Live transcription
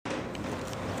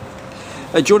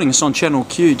Joining us on Channel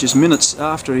Q just minutes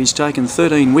after he's taken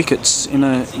 13 wickets in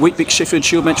a Weet-Bix Sheffield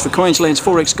Shield match for Queensland's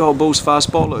XXXX GOLD Bulls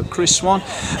fast bowler Chris Swan.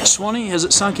 Swanee, has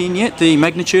it sunk in yet, the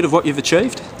magnitude of what you've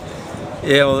achieved?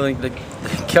 Yeah, well, I think the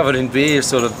covered in beer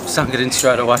sort of sunk it in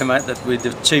straight away, mate, that we'd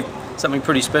achieved something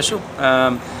pretty special.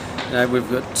 You know, we've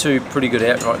got two pretty good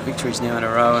outright victories now in a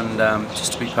row, and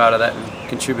just to be part of that and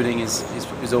contributing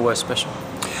is always special.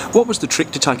 What was the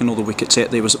trick to taking all the wickets out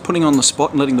there? Was it putting on the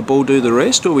spot and letting the ball do the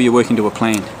rest, or were you working to a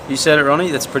plan? You said it, Ronnie.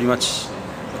 That's pretty much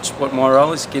what my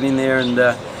role is. Get in there and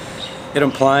get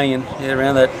them playing, and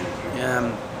around that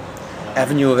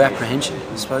avenue of apprehension,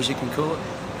 I suppose you can call it.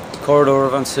 Corridor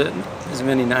of uncertainty. There's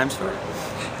many names for it.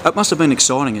 It must have been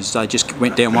exciting as they just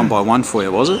went down one by one for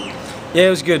you, was it? Yeah, it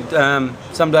was good.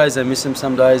 Some days they miss them,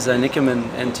 some days they nick them,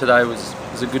 and today was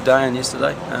a good day, and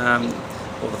yesterday.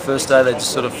 Well, the first day they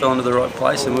just sort of fell into the right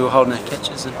place, and we were holding our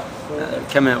catches and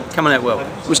coming out well.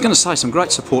 I was going to say, some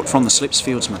great support from the slips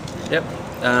fieldsmen.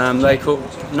 Yep. They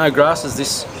caught no grasses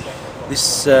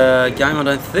this game, I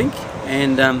don't think,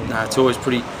 and no, it's always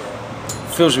pretty.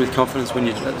 Fills you with confidence when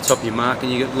you're at the top of your mark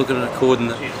and you look at a cordon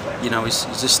that, you know, is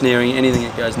just snaring anything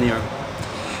that goes near him.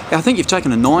 I think you've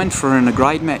taken a 9 for in a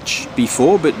grade match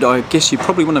before, but I guess you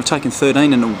probably wouldn't have taken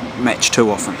 13 in a match too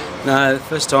often. No, the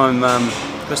first time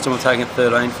I've taken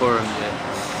 13 for him.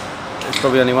 Yeah. There's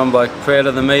probably only one bloke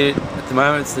prouder than me at the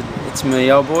moment. It's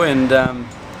me, old boy, and I'm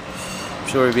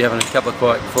sure he'll be having a couple of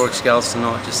quiet fork skulls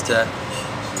tonight, just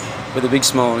with a big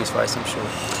smile on his face, I'm sure.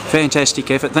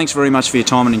 Fantastic effort. Thanks very much for your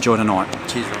time and enjoy tonight.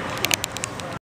 Cheers, Rob.